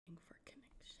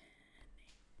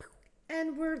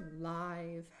And we're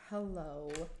live. Hello,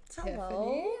 Tiffany.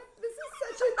 Hello. This is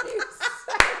such a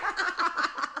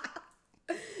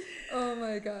new Oh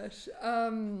my gosh.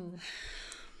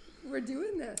 We're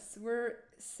doing this. We're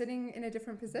sitting in a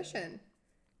different position.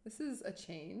 This is a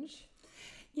change.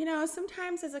 You know,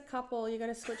 sometimes as a couple, you got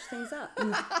to switch things up.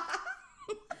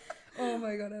 Oh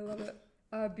my God, I love it.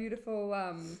 A beautiful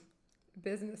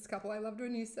business couple. I loved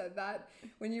when you said that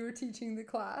when you were teaching the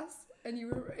class. And you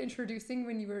were introducing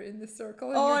when you were in the circle.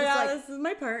 And Oh, you're just yeah, like, this is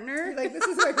my partner. You're like, this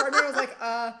is my partner. I was like,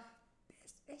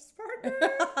 business partner?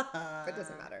 But it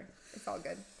doesn't matter. It's all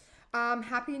good.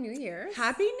 Happy New Year.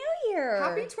 Happy New Year.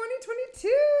 Happy 2022.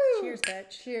 Cheers,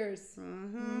 bitch. Cheers.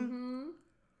 Mm-hmm.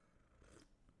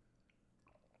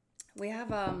 We have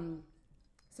Some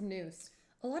news.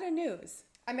 a lot of news.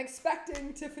 I'm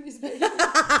expecting Tiffany's baby.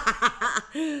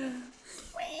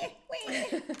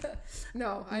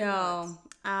 No, I'm not.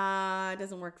 It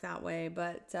doesn't work that way,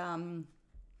 but no,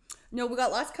 we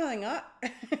got lots coming up.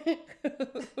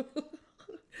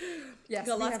 Yes, we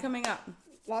got lots have coming up.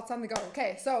 Lots on the go.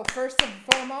 Okay, so first and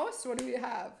foremost, what do we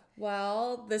have?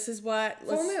 Well, this is what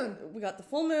Full moon. We got the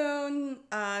full moon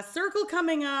circle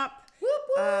coming up. Whoop,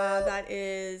 whoop. That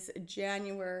is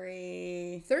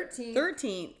January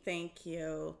 13th. Thank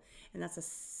you. And that's a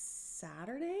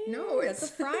Saturday? No, that's a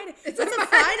Friday. It's that's a a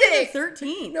Friday the Monday.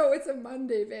 13th. No, it's a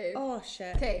Monday, babe. Oh,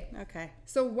 shit. Okay. Okay.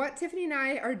 So what Tiffany and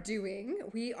I are doing,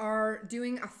 we are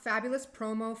doing a fabulous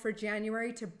promo for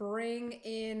January to bring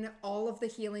in all of the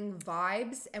healing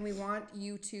vibes. And we want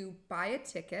you to buy a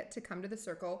ticket to come to the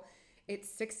circle. It's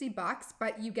 $60,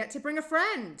 but you get to bring a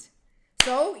friend.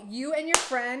 So you and your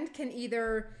friend can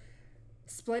either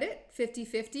split it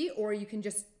 50-50, or you can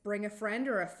just bring a friend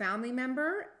or a family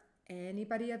member,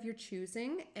 anybody of your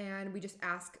choosing. And we just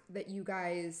ask that you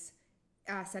guys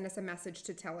send us a message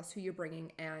to tell us who you're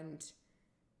bringing and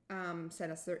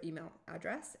send us their email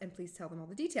address. And please tell them all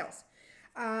the details.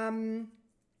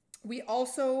 We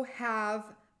also have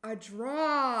a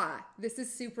draw. This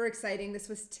is super exciting. This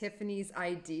was Tiffany's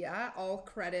idea. All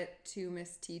credit to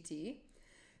Miss TT.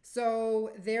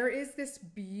 So there is this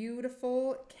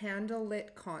beautiful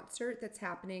candlelit concert that's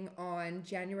happening on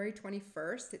January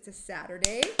 21st. It's a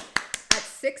Saturday at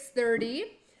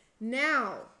 6:30.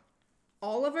 Now,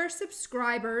 all of our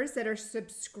subscribers that are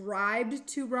subscribed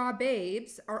to Raw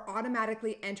Babes are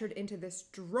automatically entered into this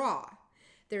draw.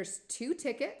 There's 2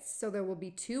 tickets, so there will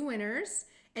be 2 winners,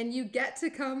 and you get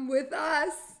to come with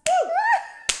us.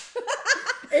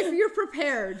 If you're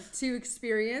prepared to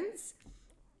experience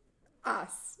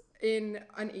us in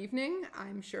an evening,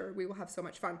 I'm sure we will have so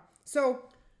much fun. So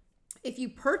if you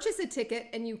purchase a ticket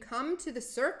and you come to the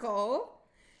circle,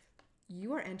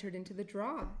 you are entered into the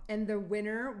draw, and the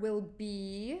winner will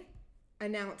be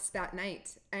announced that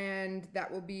night. And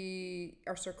that will be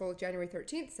our circle January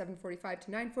 13th, 7:45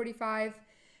 to 9:45.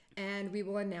 And we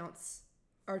will announce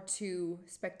our 2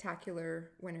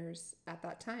 spectacular winners at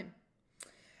that time.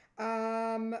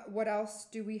 What else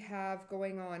do we have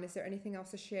going on? Is there anything else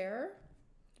to share?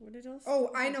 What did else?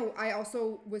 Oh, I know. I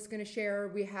also was going to share,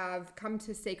 we have Come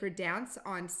to Sacred Dance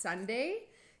on Sunday.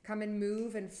 Come and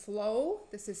move and flow.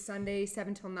 This is Sunday,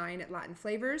 7 till 9 at Latin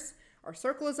Flavors. Our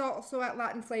circle is also at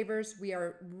Latin Flavors. We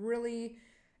are really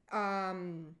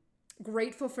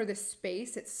grateful for this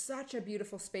space. It's such a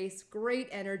beautiful space, great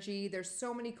energy. There's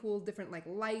so many cool different like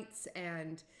lights,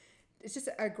 and it's just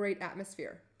a great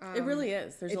atmosphere. It really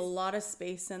is. There's a lot of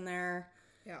space in there.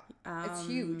 Yeah, it's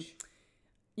huge.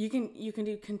 You can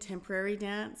do contemporary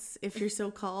dance if you're so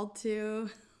called to.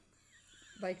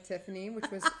 Like Tiffany, which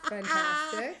was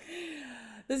fantastic.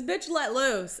 This bitch let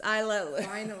loose. I let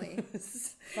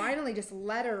loose. Finally, just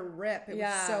let her rip. It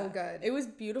was so good. It was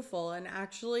beautiful. And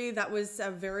actually, that was a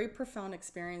very profound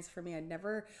experience for me. I'd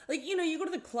never, you go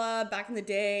to the club back in the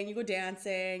day and you go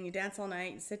dancing, you dance all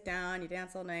night, you sit down, you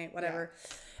dance all night, whatever.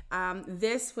 Yeah.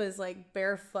 This was like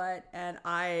barefoot, and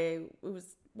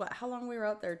how long we were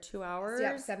out there? 2 hours?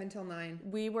 Yeah, 7 till 9.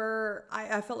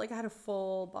 I felt like I had a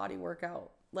full body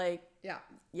workout.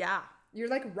 Yeah. You're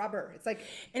like rubber. It's like,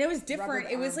 and it was different.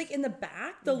 It was like in the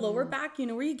back, the lower back,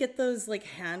 where you get those like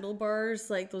handlebars,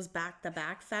 like those the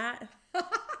back fat.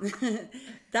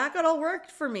 That got all worked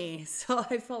for me. So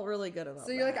I felt really good about that.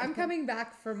 So you're like, I'm coming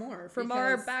back for more. For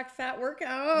more back fat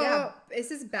workout. Yeah. This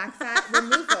is back fat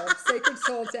removal. Sacred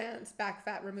Soul Dance, back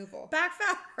fat removal. Back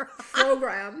fat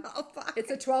program. Oh, fuck.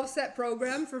 It's a 12-step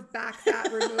program for back fat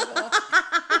removal.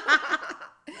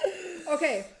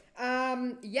 Okay.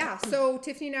 So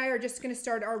Tiffany and I are just going to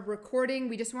start our recording.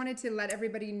 We just wanted to let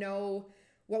everybody know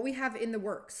what we have in the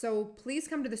works. So please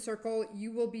come to the circle.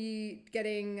 You will be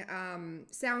getting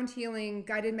sound healing,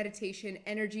 guided meditation,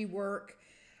 energy work,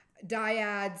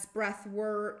 dyads, breath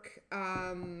work.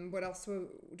 What else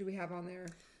do we have on there?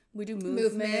 We do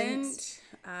movement.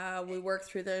 We work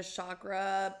through the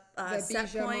chakra The set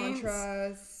Bija points.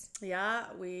 mantras. Yeah,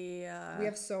 we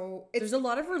have there's a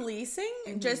lot of releasing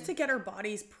just to get our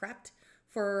bodies prepped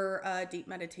for deep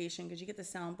meditation, because you get the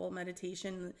sound bowl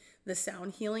meditation, the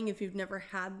sound healing if you've never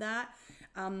had that.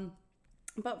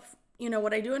 But you know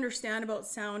what I do understand about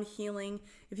sound healing,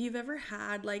 if you've ever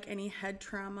had like any head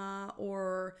trauma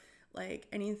or like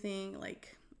anything,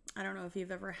 like I don't know if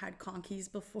you've ever had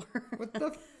conkies before. What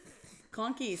the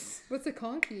conkies? What's a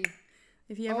conky?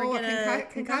 If you ever get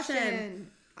a concussion.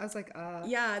 I was like,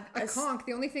 yeah, a conch.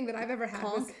 The only thing that I've ever had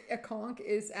was a conch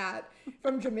is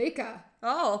from Jamaica.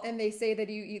 Oh. And they say that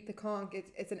you eat the conch,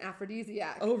 it's an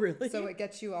aphrodisiac. Oh, really? So it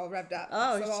gets you all revved up.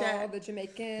 Oh, so shit. all the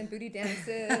Jamaican booty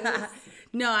dances.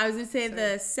 No, I was going to say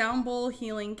the sound bowl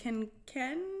healing can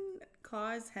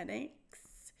cause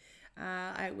headaches.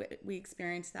 We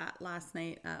experienced that last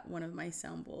night at one of my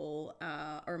sound bowl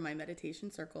or my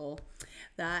meditation circle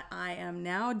that I am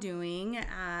now doing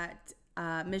at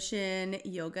Mission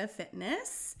Yoga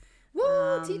Fitness.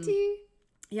 Woo, TT.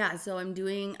 Yeah, so I'm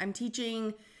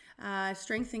teaching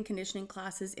strength and conditioning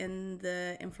classes in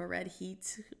the infrared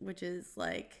heat, which is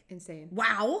like insane.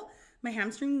 Wow. My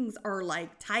hamstrings are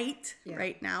like tight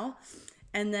right now.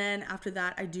 And then after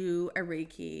that, I do a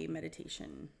Reiki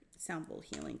meditation sound bowl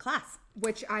healing class,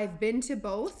 which I've been to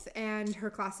both, and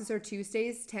her classes are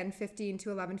Tuesdays 10:15 to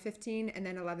 11:15 and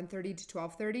then 11:30 to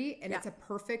 12:30, and it's a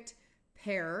perfect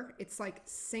pair. It's like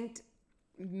synced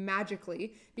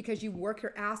magically because you work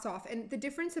your ass off. And the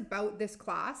difference about this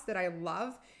class that I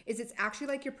love is it's actually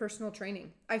like your personal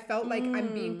training. I felt like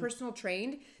I'm being personal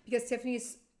trained because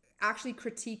Tiffany's actually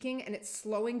critiquing and it's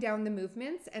slowing down the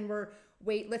movements, and we're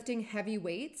weightlifting heavy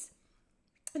weights.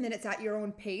 And then it's at your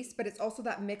own pace, but it's also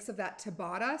that mix of that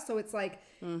Tabata. So it's like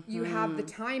you have the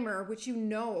timer, which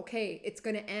okay, it's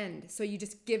going to end. So you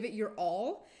just give it your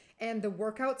all. And the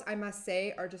workouts, I must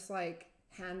say, are just like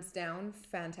hands down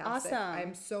fantastic. Awesome.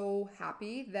 I'm so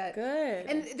happy that. Good.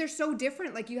 And they're so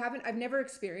different. Like I've never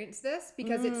experienced this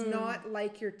because it's not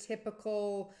like your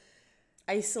typical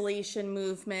isolation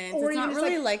movements. Or it's not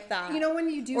really like that. You know, when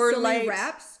you do too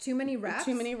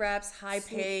many reps, high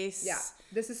pace. Yeah.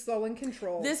 This is slow and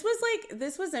controlled. This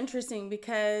was interesting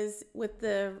because with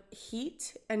the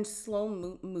heat and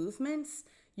slow movements,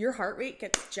 your heart rate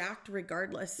gets jacked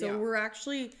regardless. So we're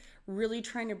actually really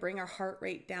trying to bring our heart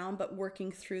rate down, but working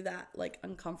through that like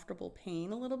uncomfortable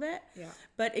pain a little bit. Yeah.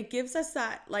 But it gives us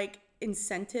that like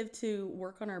incentive to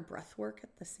work on our breath work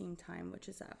at the same time, which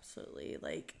is absolutely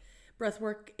like breath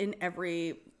work in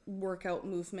every workout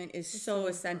movement is so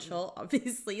essential.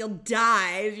 Obviously, you'll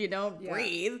die if you don't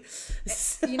breathe.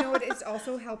 You know what? It's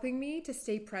also helping me to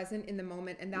stay present in the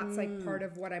moment. And that's like part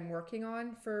of what I'm working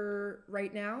on for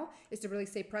right now is to really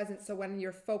stay present. So when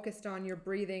you're focused on your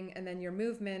breathing and then your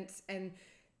movements and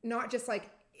not just like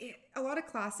a lot of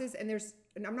classes, and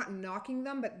I'm not knocking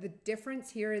them, but the difference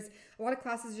here is a lot of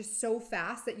classes are just so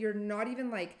fast that you're not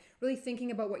even like really thinking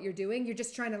about what you're doing. You're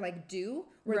just trying to like do,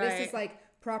 where this is like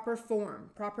proper form,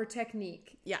 proper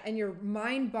technique, and your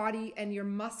mind, body, and your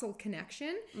muscle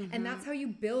connection. And that's how you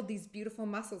build these beautiful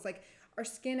muscles. Like our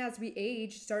skin as we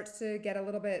age starts to get a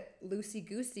little bit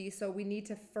loosey-goosey, so we need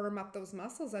to firm up those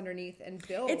muscles underneath and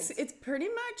build. It's pretty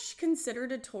much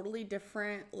considered a totally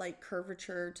different like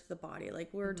curvature to the body. Like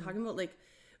we're talking about like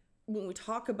when we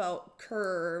talk about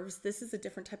curves, this is a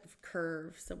different type of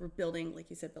curve. So we're building, like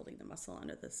you said, building the muscle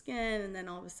under the skin, and then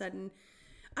all of a sudden,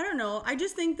 I don't know. I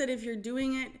just think that if you're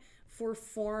doing it for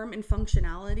form and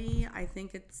functionality, I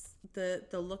think it's the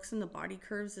looks and the body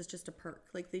curves is just a perk.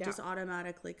 Like they just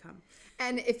automatically come.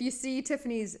 And if you see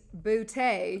Tiffany's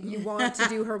bootay, you want to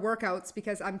do her workouts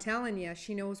because I'm telling you,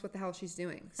 she knows what the hell she's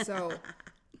doing. So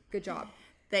good job.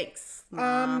 Thanks,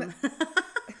 Mom.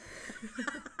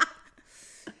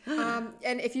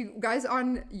 And if you guys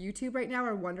on YouTube right now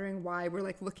are wondering why we're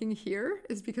like looking here,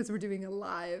 is because we're doing a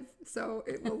live, so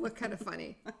it will look kind of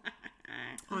funny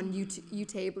on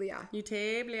Utablia.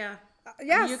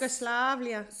 Yes.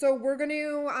 Yugoslavia. So we're going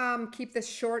to keep this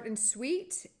short and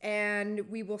sweet, and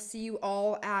we will see you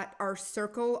all at our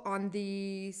circle on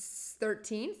the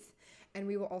 13th. And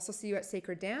we will also see you at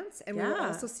Sacred Dance, and we will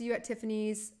also see you at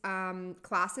Tiffany's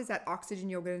classes at Oxygen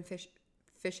Yoga and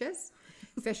Fishes.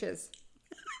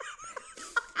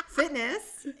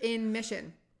 Fitness in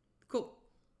Mission. Cool.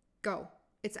 Go.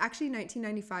 It's actually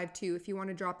 $19.95 too. If you want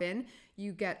to drop in,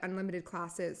 you get unlimited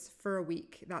classes for a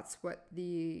week. That's what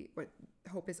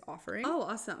Hope is offering. Oh,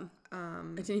 awesome. I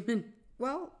didn't even.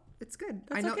 Well, It's good.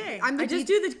 That's I know. okay. I just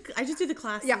do the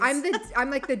classes. Yeah,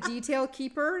 I'm like the detail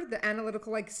keeper, the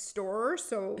analytical like storer.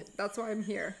 So that's why I'm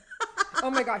here. Oh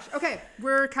my gosh. Okay,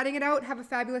 we're cutting it out. Have a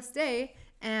fabulous day,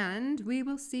 and we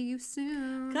will see you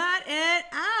soon. Cut it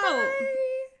out.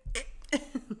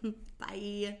 Bye.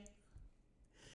 Bye.